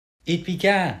It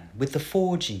began with the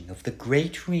forging of the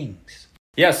great rings.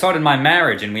 Yeah, so did my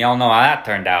marriage, and we all know how that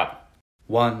turned out.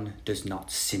 One does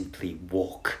not simply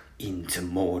walk into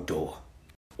Mordor.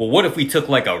 Well, what if we took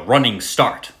like a running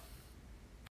start?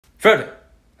 Frodo,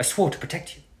 I swore to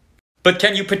protect you. But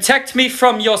can you protect me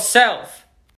from yourself?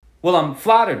 Well, I'm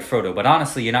flattered, Frodo, but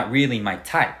honestly, you're not really my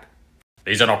type.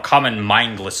 These are no common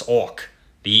mindless orc.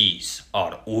 These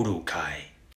are Urukai.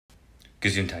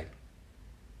 Gesundheit.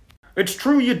 It's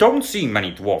true you don't see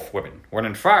many dwarf women, when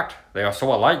in fact, they are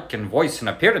so alike in voice and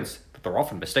appearance that they're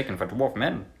often mistaken for dwarf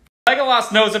men.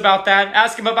 Legolas knows about that.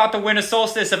 Ask him about the winter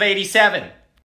solstice of 87.